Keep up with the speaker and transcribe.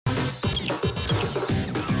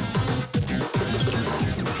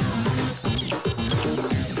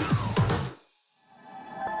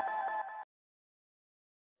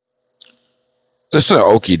This is an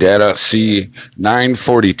OKI Data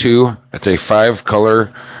C942. It's a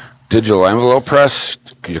 5-color digital envelope press.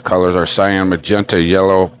 Your colors are cyan, magenta,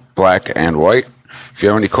 yellow, black, and white. If you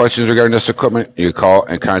have any questions regarding this equipment, you can call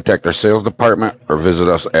and contact our sales department or visit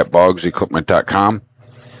us at boggsequipment.com.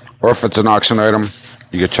 Or if it's an auction item,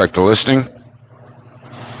 you can check the listing.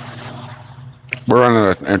 We're running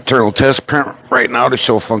an internal test print right now to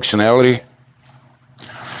show functionality.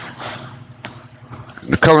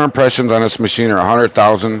 The color impressions on this machine are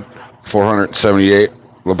 100,478,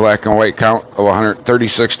 the black and white count of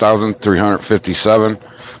 136,357,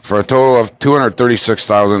 for a total of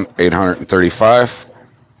 236,835.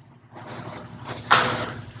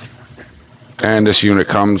 And this unit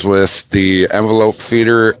comes with the envelope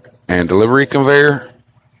feeder and delivery conveyor.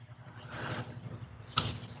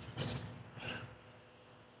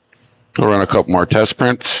 We'll run a couple more test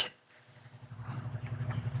prints.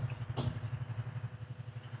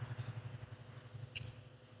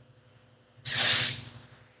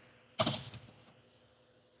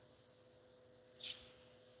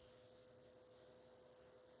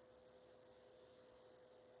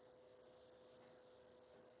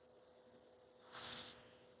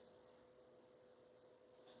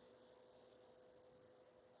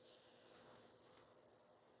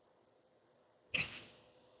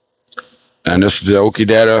 And this is the OKI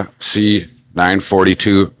Data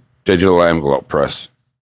C942 digital envelope press.